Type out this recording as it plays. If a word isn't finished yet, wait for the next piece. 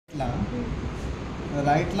The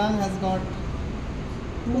right lung has got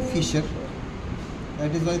two fissure.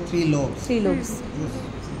 That is why three lobes. Three lobes. This is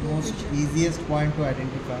the most easiest point to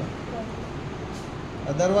identify.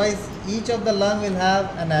 Otherwise, each of the lung will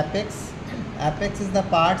have an apex. Apex is the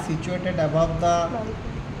part situated above the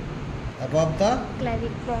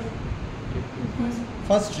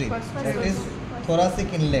first rib. That is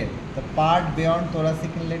thoracic inlet. The part beyond thoracic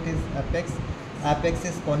inlet is apex. Apex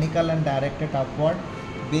is conical and directed upward.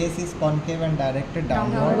 Base is concave and directed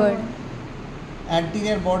downward.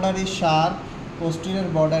 Anterior border is sharp. Posterior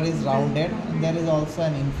border is rounded, and there is also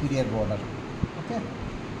an inferior border. Okay.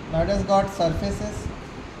 Now it has got surfaces.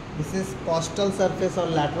 This is costal surface or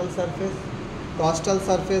lateral surface. Costal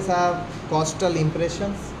surface have costal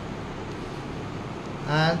impressions,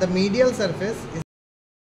 and the medial surface is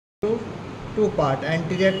two part,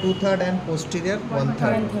 anterior 2/3 and posterior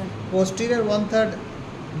 1/3. Posterior 1/3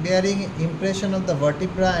 bearing impression of the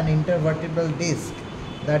vertebra and intervertebral disc,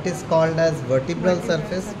 that is called as vertebral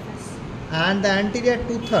surface. And the anterior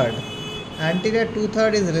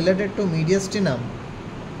 2/3 is related to mediastinum,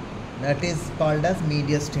 that is called as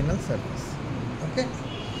mediastinal surface. Okay.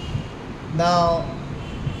 Now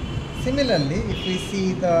similarly, if we see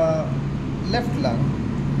the left lung,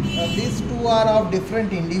 these two are of different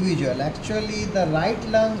individual. Actually the right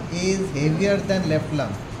lung is heavier than left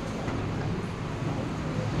lung.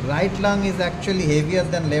 Right lung is actually heavier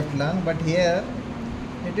than left lung, but here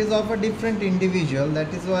it is of a different individual.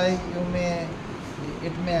 That is why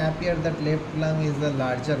it may appear that left lung is the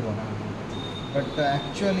larger one, but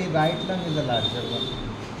actually right lung is the larger one.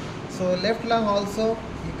 So left lung also,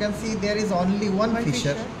 you can see there is only one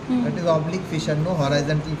fissure, that is oblique fissure, no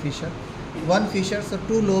horizontal fissure. One fissure, so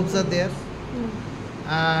two lobes are there.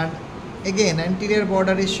 And again, anterior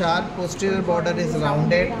border is sharp, posterior border is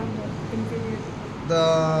rounded.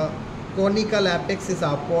 The conical apex is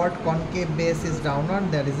upward, concave base is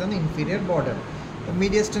downward, there is an inferior border. The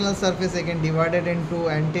mediastinal surface again divided into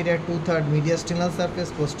anterior 2/3 mediastinal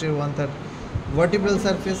surface, posterior 1/3 vertebral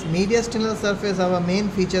surface. Mediastinal surface have a main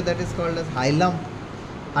feature that is called as hilum.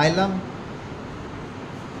 Hilum,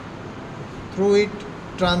 through it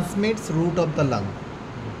transmits root of the lung.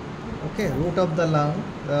 Okay, root of the lung,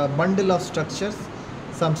 the bundle of structures,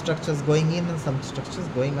 some structures going in and some structures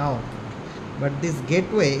going out. But this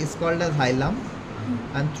gateway is called as hilum,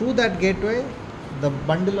 and through that gateway, the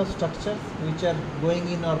bundle of structures which are going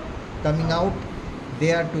in or coming out,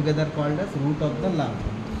 they are together called as root of the lung.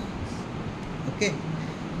 Okay.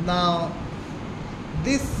 Now,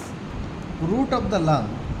 this root of the lung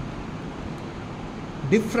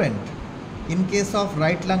different in case of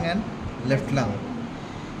right lung and left lung.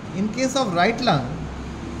 In case of right lung,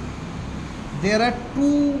 there are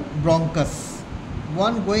two bronchus,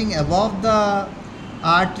 one going above the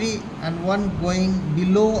artery and one going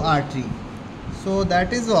below artery. So that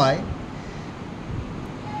is why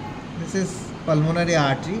this is pulmonary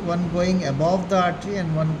artery, one going above the artery and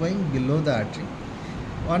one going below the artery.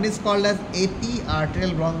 One is called as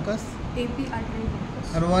epiarterial bronchus,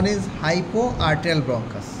 and one is hypoarterial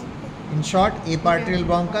bronchus. In short, epiarterial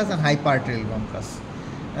bronchus and hypoarterial bronchus.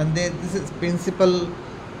 And this is principal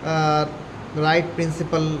right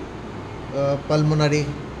principal pulmonary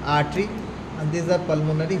artery, and these are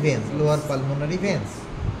pulmonary veins, lower pulmonary veins.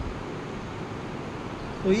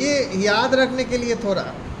 तो ये याद रखने के लिए थोड़ा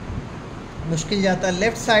मुश्किल जाता है.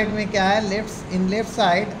 लेफ्ट साइड में क्या है, left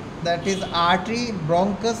side that is artery,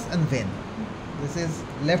 bronchus and when. This is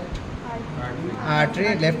left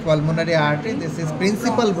artery, left pulmonary artery. This is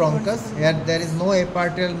principal bronchus. Here there is no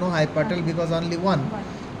epiarterial, no hypoarterial, because only one.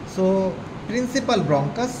 So principal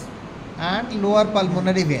bronchus and lower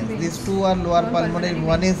pulmonary veins. These two are lower pulmonary.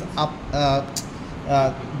 One is up.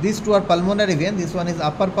 These two are pulmonary vein. This one is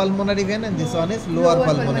upper pulmonary vein, and this one is lower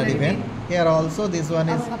pulmonary vein. Here also this one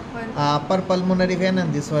is upper pulmonary vein,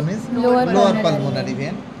 and this one is lower pulmonary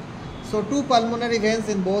vein. So two pulmonary veins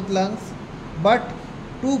in both lungs, but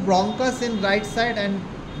two bronchus in right side and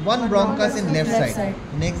one bronchus in left side.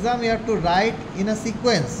 In exam you have to write in a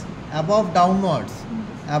sequence, above downwards.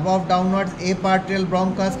 Above downwards, epiarterial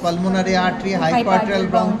bronchus, pulmonary artery, hypoarterial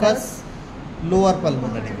bronchus, lower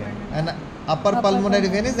pulmonary vein, and upper pulmonary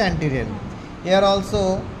vein is anterior. Here also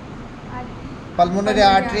pulmonary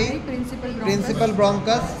artery, principal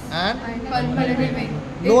bronchus and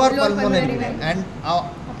lower pulmonary vein, and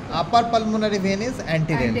upper pulmonary vein is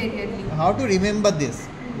anterior. How to remember this?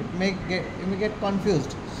 You may get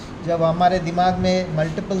confused. जब हमारे दिमाग में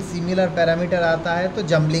multiple similar parameter आता है तो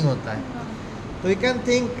jumbling होता है. तो you can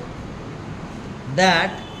think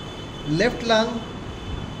that left lung,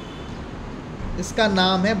 इसका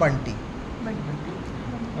नाम है बंटी.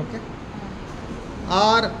 ओके.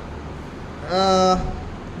 और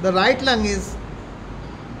the right lung is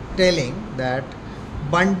telling that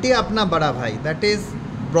Bunty अपना बड़ा भाई, that is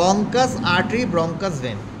bronchus artery bronchus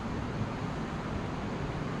vein,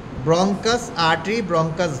 bronchus artery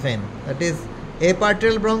bronchus vein, that is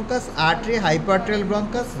apiarterial bronchus artery hypoarterial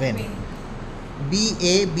bronchus vein,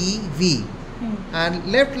 BABV.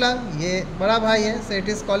 and left lung ये बड़ा भाई है, so it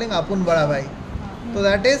is calling अपुन बड़ा भाई, तो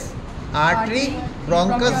that is artery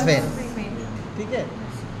bronchus vein. ठीक है.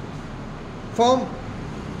 From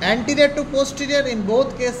anterior to posterior, in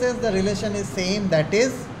both cases the relation is same, that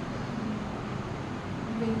is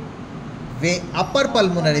vein, upper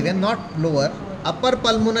pulmonary vein, not lower, upper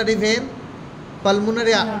pulmonary vein,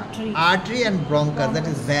 pulmonary artery and bronchus, that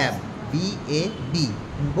is VAB, VAB.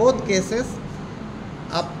 In both cases,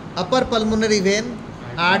 upper pulmonary vein,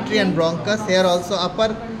 artery and bronchus. Here also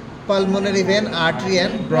upper pulmonary vein, artery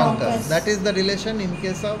and bronchus. That is the relation in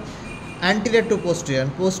case of anterior to posterior,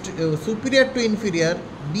 and superior to inferior,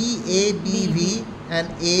 BABV and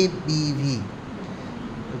ABV.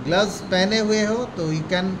 Gloves पहने हुए हो तो you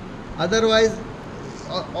can, otherwise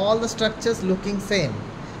all the structures looking same,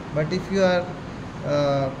 but if you are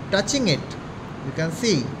touching it, you can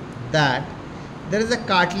see that there is a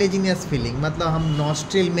cartilaginous feeling. मतलब हम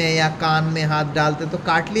nostril में या कान में हाथ डालते तो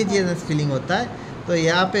कार्टिलेजिनस फीलिंग होता है, तो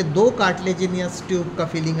यहाँ पे दो कार्टिलेजिनियस ट्यूब का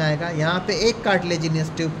फीलिंग आएगा, यहाँ पे एक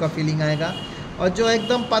कार्टिलेजिनियस ट्यूब का फीलिंग आएगा, और जो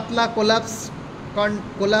एकदम पतला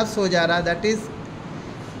कोलैप्स हो जा रहा है दैट इज़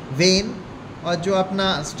वेन, और जो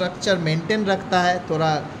अपना स्ट्रक्चर मेंटेन रखता है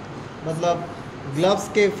थोड़ा, मतलब ग्लव्स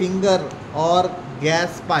के फिंगर और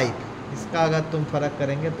गैस पाइप, इसका अगर तुम फ़र्क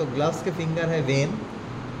करेंगे तो ग्लव्स के फिंगर है वेन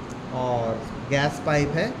और गैस पाइप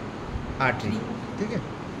है आर्टरी. ठीक है.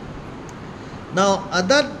 Now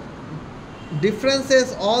other differences,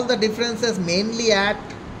 all the differences mainly at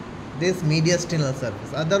this mediastinal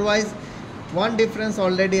surface. Otherwise, one difference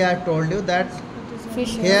already I have told you, that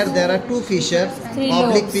here there are two fissures,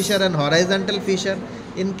 oblique fissure and horizontal fissure.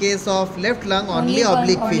 In case of left lung, only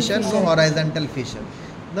oblique fissure, no horizontal fissure.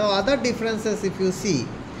 Now other differences, if you see,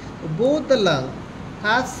 both the lung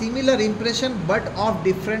have similar impression but of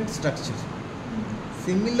different structure.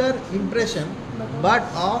 Similar impression but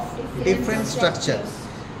of different structure.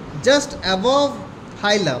 Just above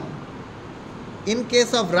hilum, in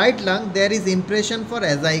case of right lung, there is impression for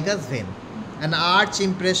azygous vein, an arch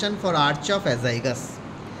impression for arch of azygous.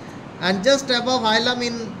 And just above hilum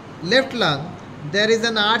in left lung, there is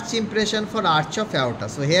an arch impression for arch of aorta.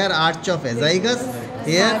 So here arch of azygous,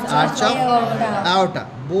 here arch of aorta.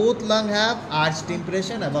 Both lung have arched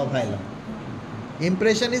impression above hilum.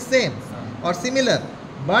 Impression is same or similar,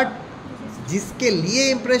 but जिसके लिए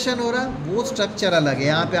impression हो रहा वो structure अलग है.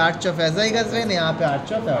 यहाँ पे arch of azygos when, यहाँ पे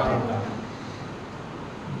arch of aorta.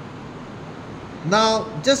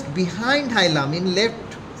 Now just behind hilum in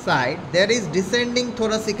left side there is descending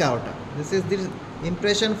thoracic aorta. This is the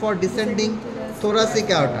impression for descending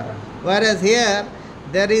thoracic aorta, whereas here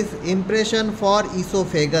there is impression for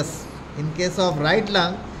esophagus. In case of right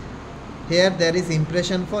lung, here there is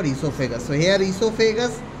impression for esophagus. So here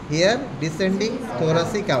esophagus, here descending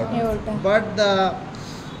thoracic aorta, but the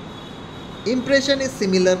impression is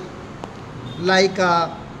similar, like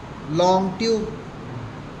a long tube,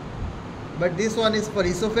 but this one is for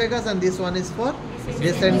esophagus and this one is for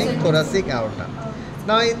descending thoracic aorta.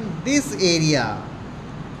 Now in this area,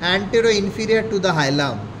 anterior inferior to the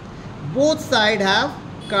hilum, both sides have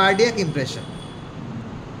cardiac impression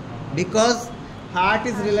because heart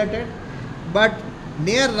is related, but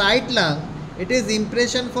near right lung it is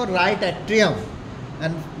impression for right atrium,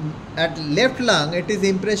 and at left lung it is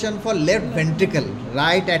impression for left ventricle.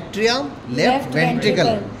 Right atrium, left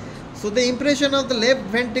ventricle. So the impression of the left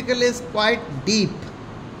ventricle is quite deep,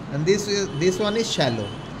 and this one is shallow.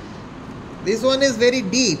 This one is very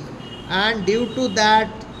deep, and due to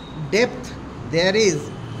that depth there is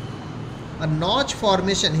a notch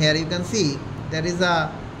formation. Here you can see there is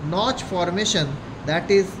a notch formation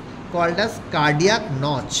that is called as cardiac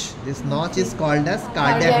notch. This notch is called as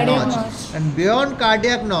cardiac notch. And beyond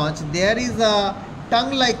cardiac notch there is a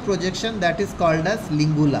tongue-like projection that is called as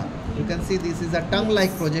lingula. You can see this is a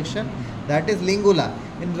tongue-like projection, that is lingula.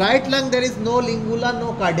 In right lung there is no lingula,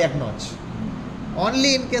 no cardiac notch.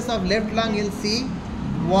 Only in case of left lung you will see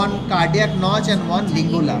one cardiac notch and one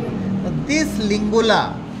lingula. Now, this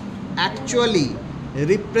lingula actually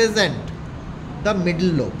represent the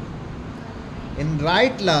middle lobe. In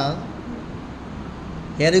right lung,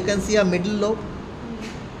 here you can see a middle lobe,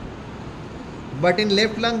 but in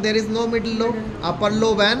left lung there is no middle lobe, upper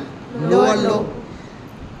lobe and lower lobe.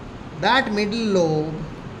 That middle lobe,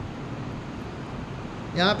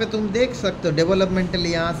 यहाँ पे तुम देख सकते हो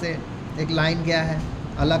developmentally यहाँ से एक line गया है,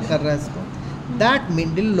 अलग कर रहा है इसको. that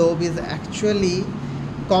middle lobe is actually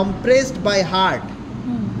compressed by heart.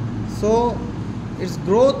 So its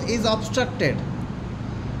growth is obstructed.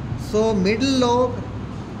 So middle lobe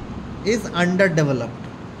is underdeveloped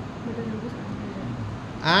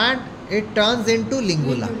and it turns into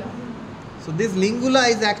lingula. So this lingula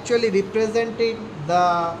is actually representing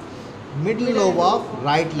the middle lobe of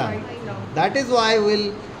right lung. That is why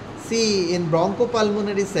we'll see in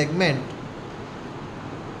bronchopulmonary segment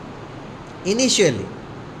initially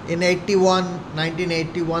in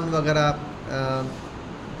 1981 वगैरह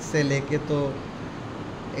से लेके तो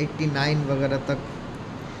 89 वगैरह तक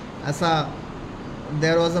ऐसा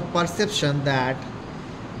there was a perception that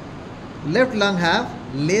left lung have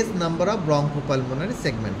less number of bronchopulmonary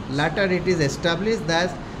segment. Later it is established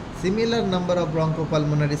that similar number of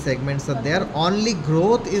bronchopulmonary segments are there, only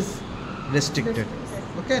growth is restricted.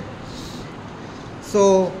 Okay,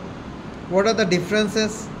 so what are the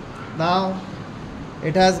differences? Now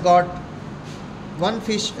it has got two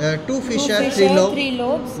fissure, three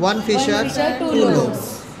lobes, one fissure, two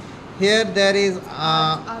lobes. Here there is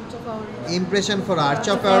impression for arch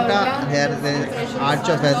of aorta, here there is arch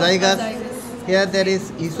of azygos, here there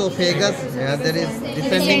is esophagus, here there is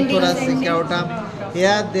descending thoracic aorta,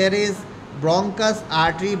 here there is bronchus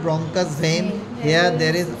artery, bronchus vein, here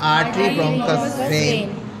there is artery, bronchus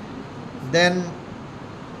vein. Then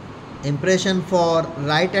impression for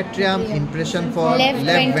right atrium, impression for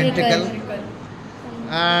left ventricle.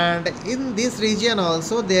 And in this region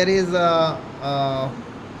also there is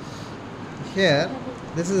here,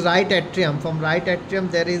 this is right atrium. From right atrium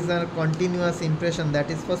there is a continuous impression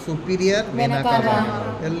that is for superior vena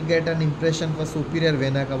cava. You will get an impression for superior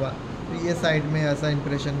vena cava. ये side में ऐसा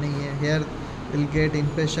impression नहीं है. Here you will get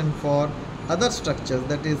impression for other structures,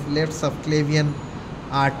 that is left subclavian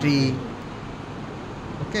artery.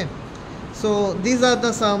 Okay. So these are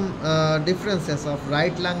the some differences of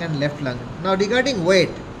right lung and left lung. Now regarding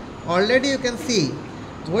weight, already you can see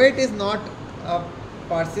weight is not a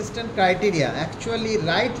persistent criteria. Actually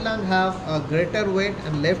right lung have a greater weight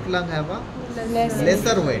and left lung have a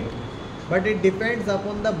lesser weight, but it depends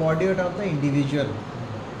upon the body weight of the individual.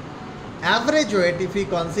 Average weight, if we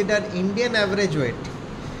consider Indian average weight,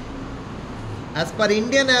 as per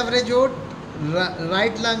Indian average weight,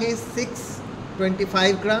 right lung is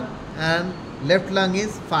 625 gram and left lung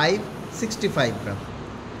is 565 gram.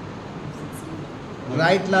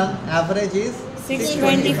 Right lung average is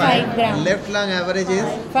 625 gram. Left lung average is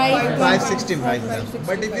 565 gram.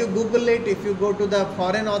 But if you Google it, if you go to the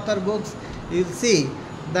foreign author books, you will see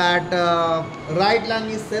that right lung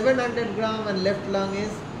is 700 gram and left lung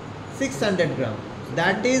is 600 gram.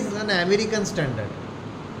 That is an American standard.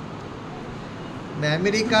 In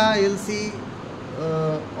America, you will see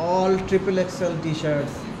all triple XL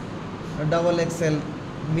t-shirts, double XL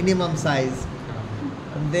minimum size.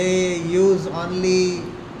 They use only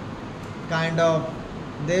kind of,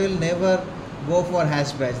 they will never go for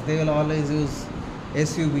hatchback. They will always use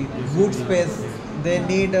SUV. Boot space, they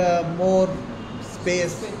need more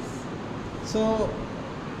space. So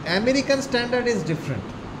American standard is different.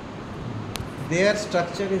 Their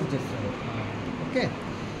structure is different. Okay,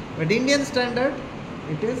 but Indian standard,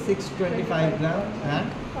 it is 625 gram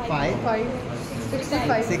and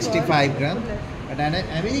 565 gram. But an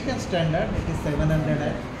American standard, it is 700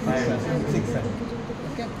 and 600.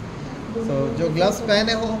 Okay. So जो gloves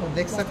पहने हो देख सकते